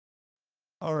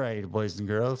All right, boys and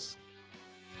girls,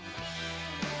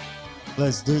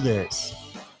 let's do this.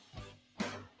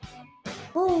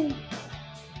 Woo!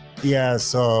 Yeah,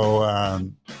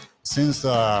 so since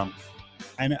I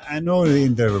know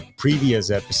in the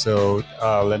previous episode,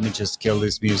 let me just kill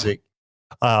this music.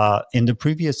 In the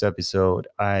previous episode,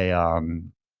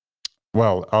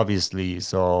 well, obviously,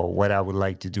 so what I would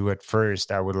like to do at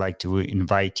first, I would like to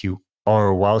invite you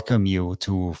or welcome you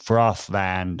to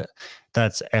Frothland.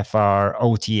 That's Frothland,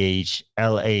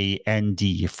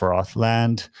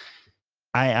 Frothland.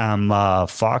 I am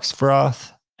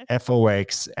Foxfroth,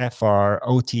 Foxfroth,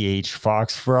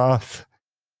 Foxfroth.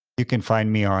 You can find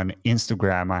me on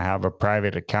Instagram. I have a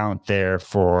private account there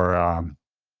for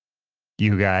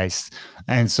you guys.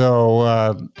 And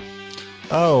so,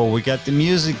 oh, we got the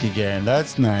music again.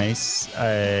 That's nice.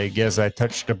 I guess I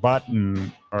touched a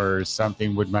button or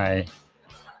something with my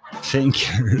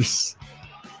fingers.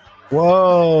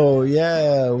 Whoa,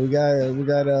 yeah, we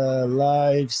got a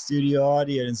live studio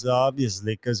audience,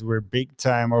 obviously, because we're big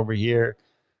time over here.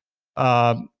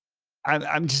 Um,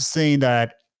 I'm just saying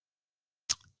that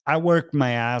I worked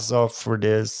my ass off for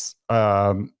this.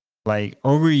 Like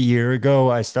over a year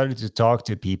ago, I started to talk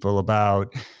to people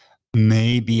about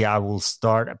maybe I will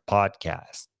start a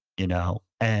podcast,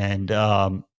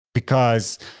 and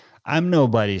because I'm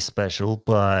nobody special,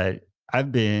 but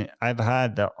I've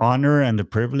had the honor and the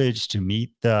privilege to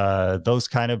meet those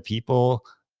kind of people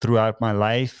throughout my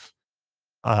life,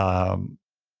 um,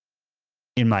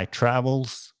 in my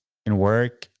travels, in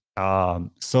work,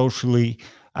 socially.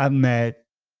 I've met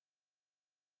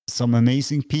some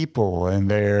amazing people,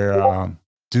 and they're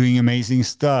doing amazing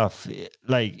stuff.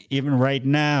 Like even right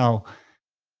now,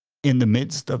 in the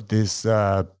midst of this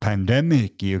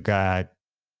pandemic, you got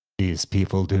these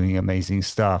people doing amazing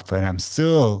stuff, and I'm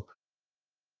still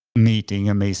meeting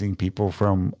amazing people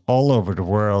from all over the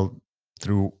world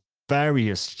through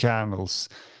various channels.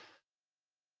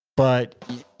 But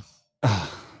oh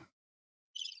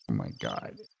my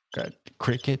god, got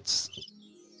crickets.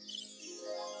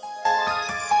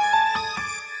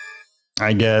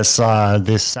 I guess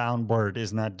this soundboard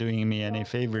is not doing me any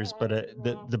favors, but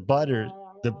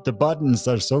the buttons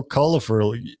are so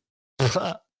colorful.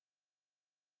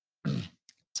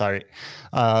 Sorry,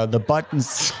 the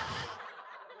buttons.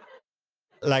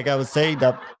 Like I was saying,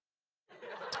 that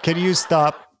can you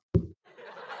stop?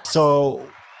 So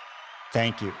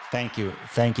thank you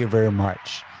very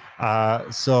much.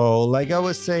 So like I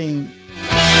was saying,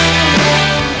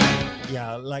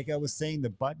 yeah, like I was saying,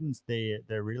 the buttons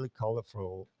they're really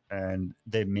colorful and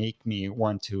they make me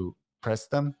want to press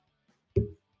them.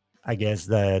 I guess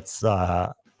that's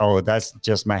that's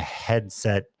just my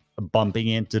headset bumping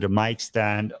into the mic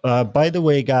stand. By the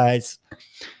way, guys,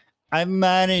 I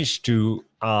managed to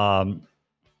um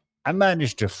I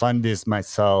managed to fund this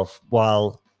myself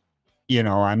while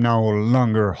I'm no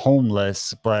longer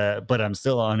homeless, but I'm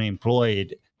still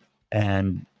unemployed,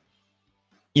 and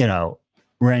you know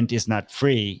rent is not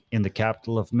free in the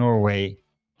capital of Norway.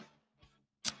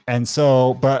 And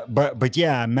so but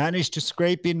yeah, I managed to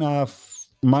scrape enough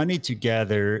money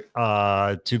together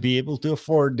to be able to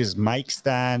afford this mic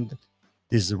stand,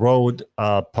 this Rode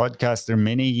Podcaster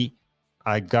Mini.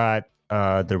 I got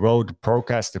the Rode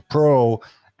Procaster Pro.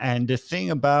 And the thing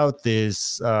about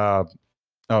this, oh,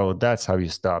 that's how you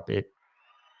stop it.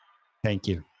 Thank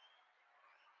you.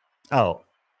 Oh,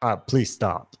 please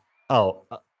stop. Oh,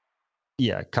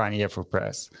 yeah, Kanye for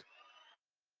press.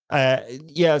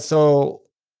 Yeah, so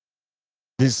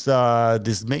this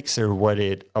mixer, what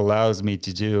it allows me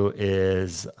to do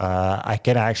is I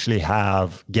can actually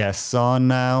have guests on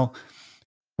now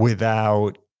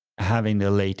without having the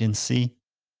latency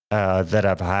that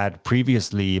I've had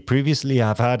previously. Previously,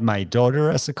 I've had my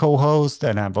daughter as a co-host,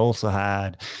 and I've also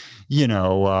had, you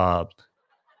know,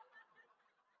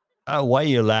 why are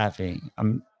you laughing?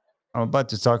 I'm about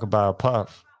to talk about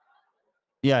Puff.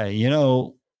 Yeah,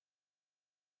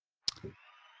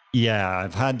 yeah,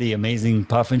 I've had the amazing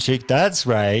Puff and Shake. That's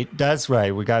right. That's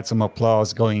right. We got some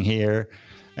applause going here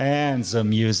and some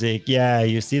music. Yeah,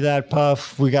 you see that,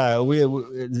 Puff? We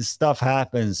this stuff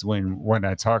happens when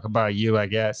I talk about you, I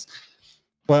guess.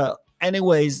 Well,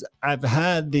 anyways, I've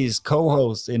had these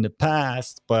co-hosts in the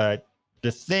past, but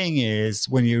the thing is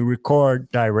when you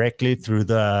record directly through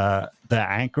the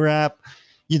Anchor app,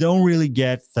 you don't really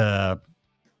get the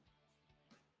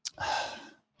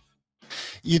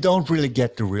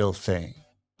real thing,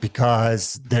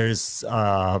 because there's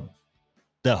the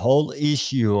whole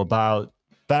issue about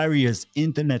various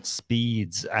internet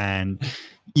speeds and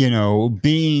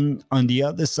being on the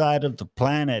other side of the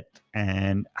planet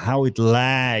and how it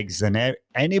lags. And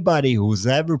anybody who's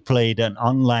ever played an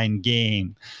online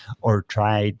game or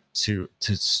tried to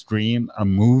stream a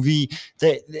movie,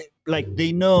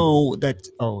 they know that.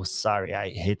 Oh, sorry, I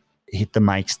hit the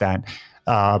mic stand.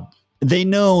 They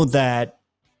know that,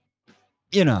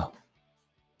 you know,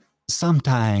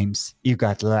 sometimes you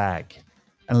got lag,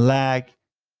 and lag.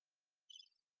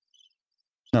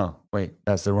 No, wait,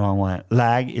 that's the wrong one.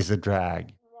 Lag is a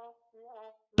drag.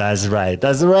 That's right.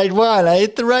 That's the right one. I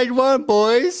hit the right one,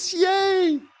 boys.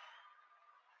 Yay!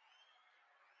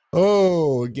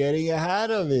 Oh, getting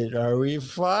ahead of it. Are we,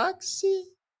 Foxy?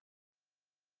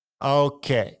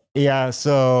 Okay. Yeah,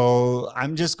 so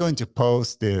I'm just going to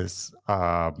post this.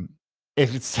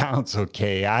 If it sounds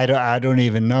okay. I don't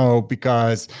even know,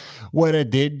 because what I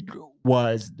did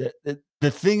was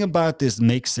the thing about this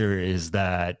mixer is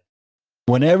that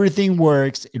when everything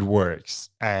works, it works.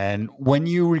 And when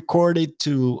you record it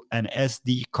to an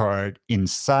SD card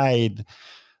inside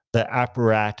the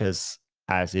apparatus,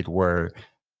 as it were,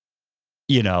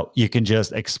 you can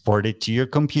just export it to your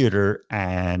computer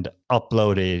and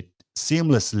upload it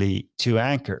seamlessly to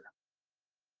Anchor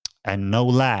and no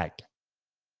lag.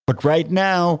 But right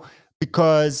now,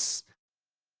 because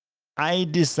I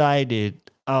decided,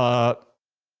 yeah,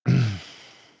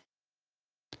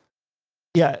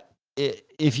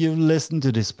 if you listen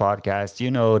to this podcast,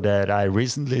 you know that I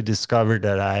recently discovered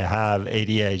that I have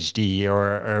ADHD,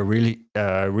 or really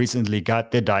recently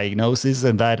got the diagnosis,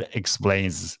 and that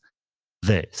explains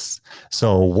this.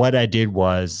 So what I did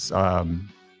was,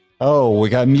 oh, we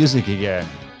got music again.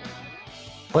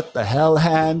 What the hell,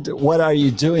 Hand? What are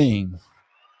you doing?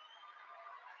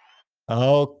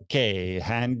 Okay,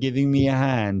 Hand giving me a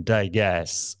hand, I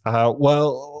guess.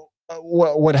 Well,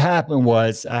 what happened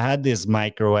was I had this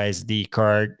micro SD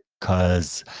card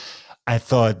because I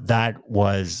thought that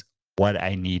was what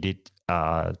I needed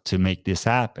to make this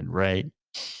happen, right?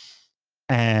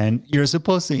 And you're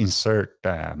supposed to insert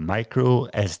a micro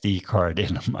SD card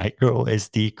in a micro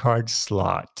SD card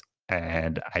slot.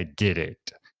 And I did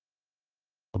it.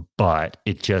 But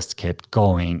it just kept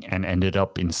going and ended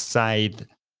up inside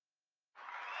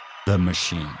the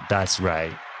machine. That's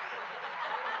right.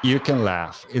 You can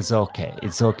laugh. It's okay.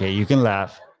 It's okay. You can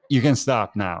laugh. You can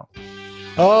stop now.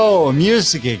 Oh,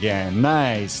 music again.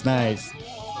 Nice, nice.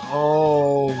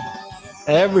 Oh,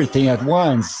 everything at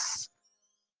once.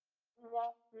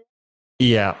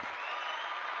 Yeah.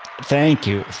 Thank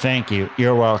you. Thank you.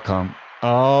 You're welcome.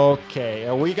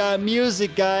 Okay. We got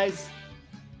music, guys.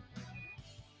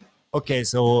 Okay.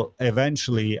 So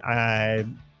eventually,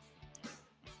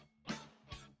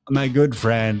 my good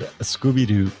friend Scooby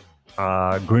Doo,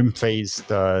 grim faced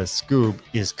Scoob,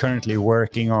 is currently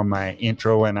working on my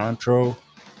intro and outro.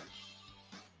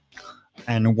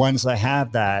 And once I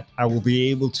have that, I will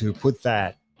be able to put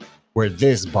that where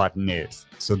this button is.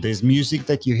 So this music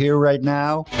that you hear right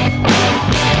now,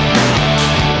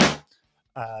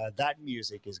 that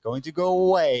music is going to go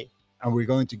away, and we're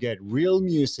going to get real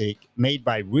music made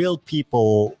by real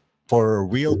people for a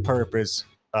real purpose.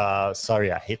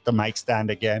 Sorry, I hit the mic stand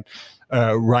again.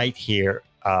 Right here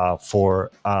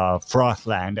for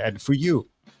Frothland, and for you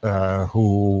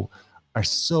who are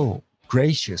so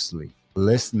graciously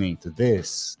listening to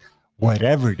this,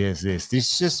 whatever this is.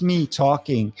 This is just me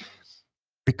talking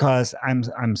because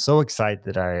I'm so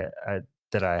excited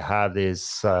that I have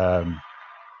this.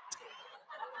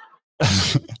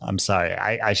 I'm sorry.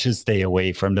 I should stay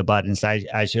away from the buttons.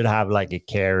 I should have like a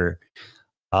care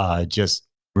just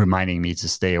reminding me to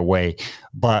stay away.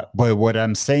 But what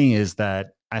I'm saying is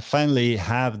that I finally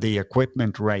have the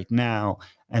equipment right now,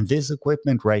 and this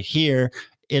equipment right here,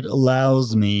 it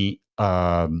allows me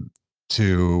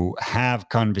to have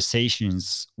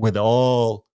conversations with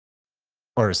all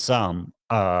or some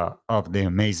of the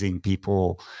amazing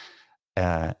people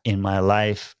in my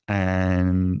life,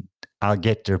 and I'll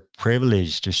get the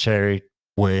privilege to share it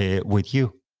with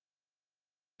you.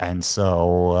 And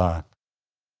so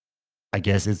I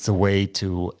guess it's a way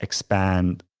to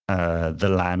expand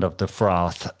the land of the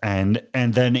froth, and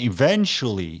then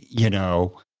eventually,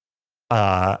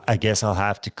 I guess I'll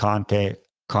have to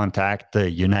contact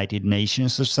the United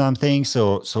Nations or something,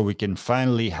 so we can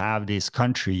finally have this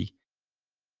country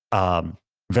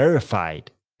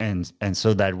verified, and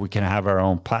so that we can have our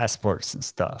own passports and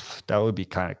stuff. That would be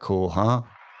kind of cool, huh?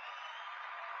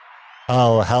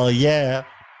 Oh, hell yeah.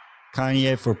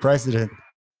 Kanye for president.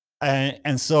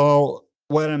 And so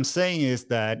what I'm saying is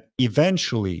that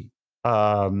eventually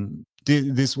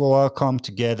this will all come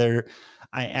together.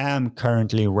 I am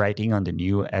currently writing on the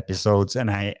new episodes, and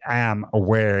I am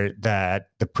aware that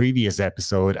the previous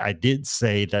episode, I did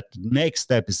say that the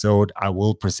next episode I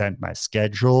will present my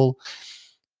schedule.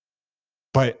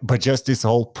 But just this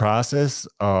whole process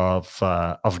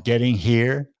of getting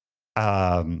here,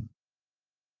 um,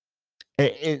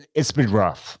 it's been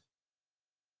rough.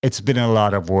 It's been a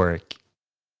lot of work,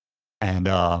 and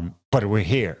but we're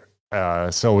here.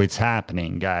 So it's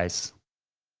happening, guys.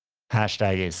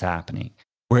 Hashtag is happening.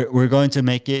 We're going to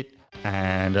make it,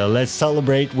 and let's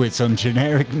celebrate with some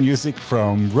generic music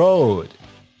from Rode,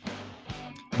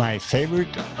 my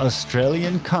favorite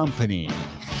Australian company.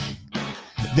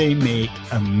 They make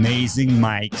amazing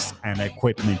mics and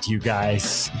equipment, you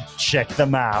guys. Check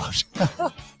them out.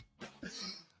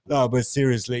 No, but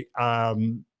seriously,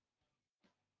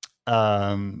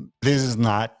 this is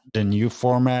not the new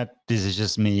format. This is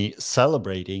just me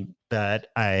celebrating that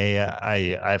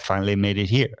I finally made it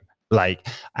here. Like,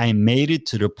 I made it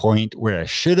to the point where I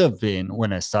should have been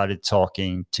when I started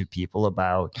talking to people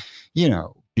about,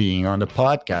 being on the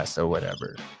podcast or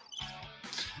whatever.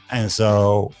 And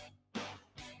so,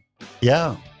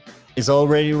 yeah, it's all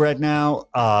ready right now.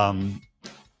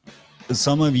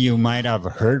 Some of you might have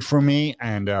heard from me,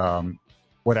 and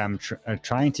what I'm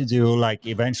trying to do, like,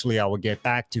 eventually I will get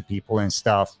back to people and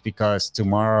stuff, because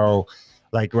tomorrow,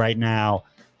 like right now,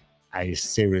 I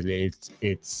seriously,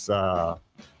 it's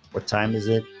what time is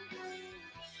it?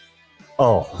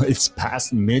 Oh, it's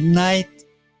past midnight.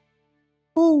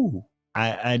 Ooh,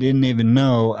 I didn't even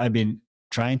know. I've been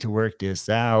trying to work this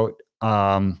out.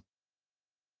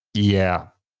 Yeah,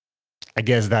 I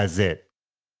guess that's it.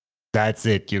 That's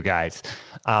it, you guys.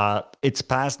 It's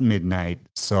past midnight,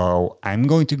 so I'm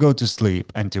going to go to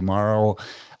sleep, and tomorrow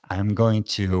I'm going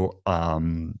to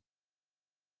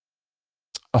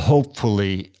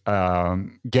hopefully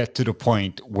get to the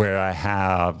point where I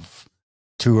have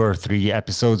 2 or 3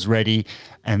 episodes ready,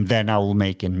 and then I will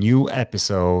make a new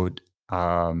episode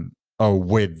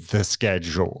with the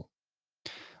schedule.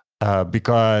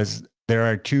 Because there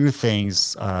are 2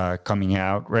 things coming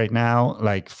out right now,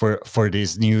 like for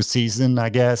this new season, I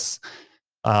guess.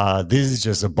 This is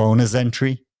just a bonus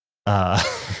entry.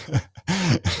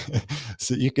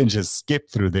 So you can just skip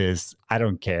through this. I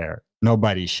don't care.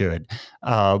 Nobody should.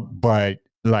 But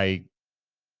like,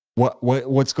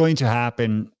 what's going to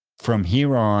happen from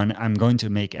here on, I'm going to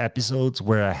make episodes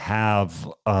where I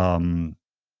have I'm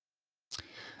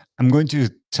going to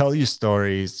tell you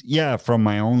stories, yeah, from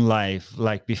my own life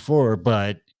like before,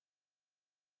 but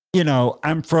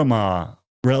I'm from a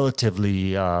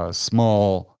relatively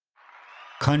small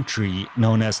country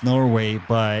known as Norway,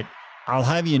 but I'll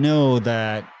have you know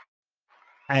that,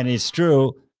 and it's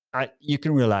true, you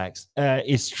can relax.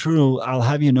 It's true. I'll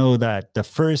have you know that the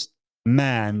first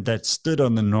man that stood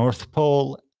on the North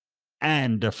Pole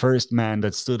and the first man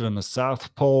that stood on the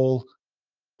South Pole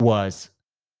was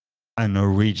a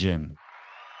Norwegian.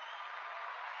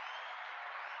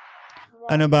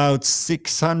 And about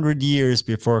 600 years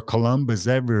before Columbus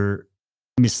ever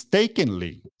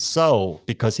mistakenly so,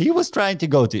 because he was trying to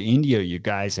go to India, you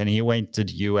guys, and he went to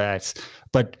the US,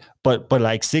 but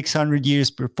like 600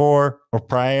 years before or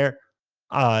prior,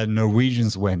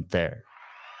 Norwegians went there.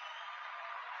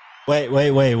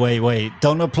 Wait,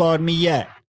 don't applaud me yet.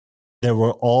 There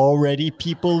were already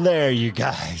people there, you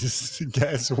guys.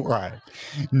 Guess what?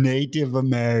 Native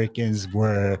Americans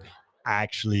were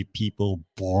actually people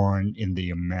born in the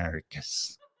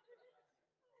Americas.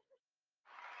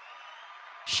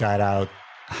 Shout out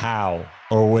how,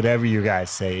 or whatever you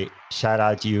guys say. Shout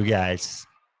out to you guys.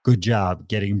 Good job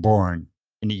getting born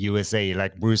in the USA,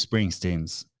 like Bruce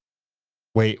Springsteen's.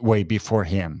 Way before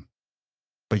him.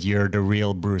 But you're the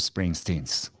real Bruce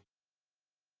Springsteens.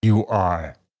 You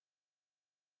are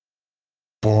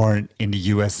born in the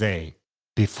USA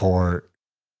before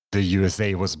the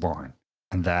USA was born.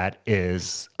 And that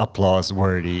is applause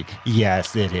worthy.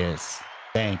 Yes, it is.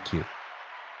 Thank you.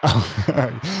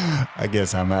 I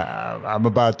guess I'm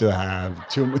about to have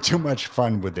too much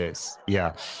fun with this.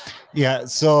 Yeah.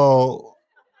 So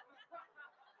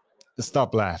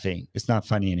stop laughing. It's not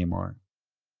funny anymore.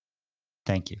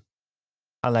 Thank you.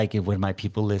 I like it when my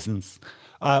people listens.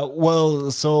 Well,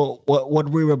 so what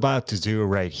we're about to do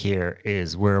right here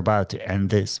is we're about to end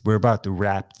this. We're about to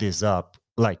wrap this up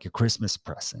like a Christmas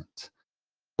present,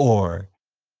 or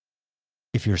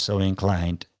if you're so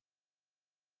inclined,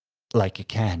 like a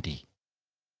candy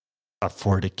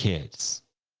for the kids,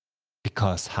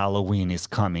 because Halloween is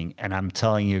coming. And I'm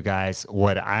telling you guys,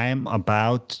 what I'm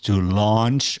about to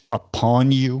launch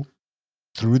upon you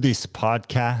through this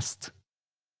podcast,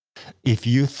 if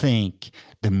you think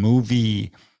the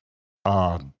movie,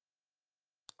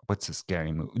 what what's a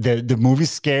scary movie? The movie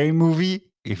Scary Movie.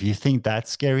 If you think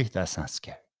that's scary, that's not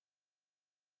scary.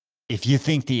 If you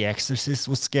think The Exorcist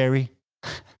was scary,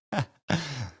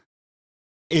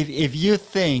 if you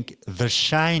think The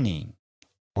Shining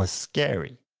was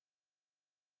scary,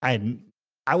 I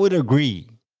I would agree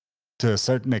to a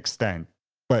certain extent,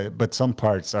 but some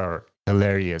parts are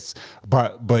hilarious.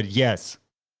 But yes,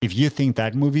 if you think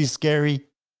that movie is scary,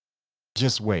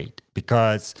 just wait,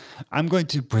 because I'm going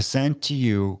to present to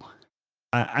you.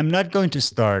 I'm not going to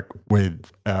start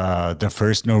with the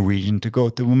first Norwegian to go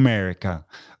to America,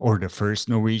 or the first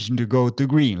Norwegian to go to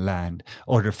Greenland,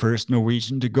 or the first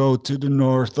Norwegian to go to the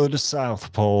North or the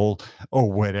South Pole,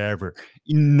 or whatever.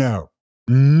 No,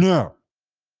 no.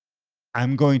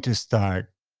 I'm going to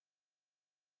start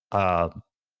uh,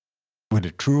 with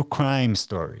a true crime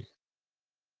story,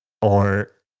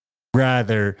 or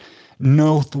rather,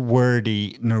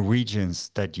 noteworthy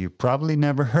Norwegians that you probably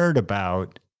never heard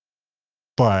about,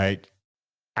 but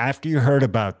after you heard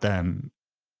about them,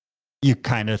 you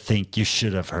kind of think you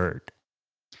should have heard.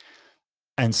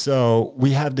 And so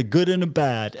we have the good and the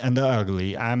bad and the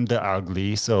ugly. I'm the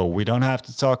ugly, so we don't have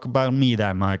to talk about me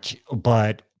that much.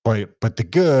 But the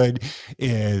good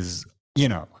is, you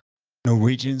know,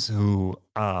 Norwegians who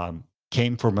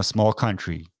came from a small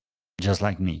country, just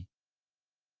like me,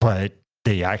 but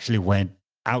they actually went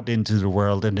out into the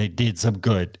world and they did some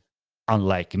good,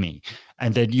 unlike me.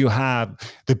 And then you have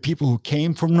the people who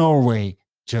came from Norway,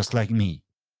 just like me.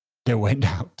 They went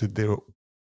out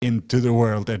into the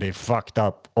world and they fucked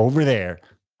up over there,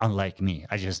 unlike me.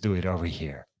 I just do it over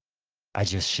here. I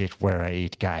just shit where I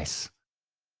eat, guys.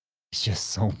 It's just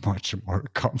so much more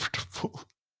comfortable.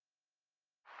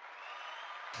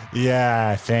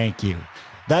 Yeah, thank you.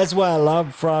 That's why I love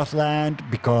Frothland,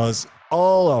 because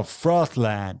all of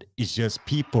Frothland is just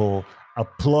people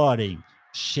applauding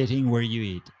shitting where you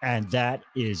eat. And that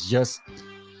is just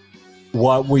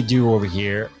what we do over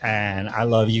here. And I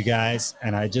love you guys.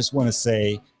 And I just want to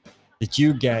say that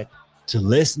you get to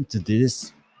listen to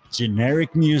this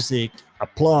generic music,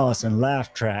 applause, and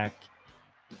laugh track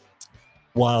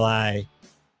while I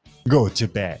go to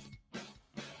bed.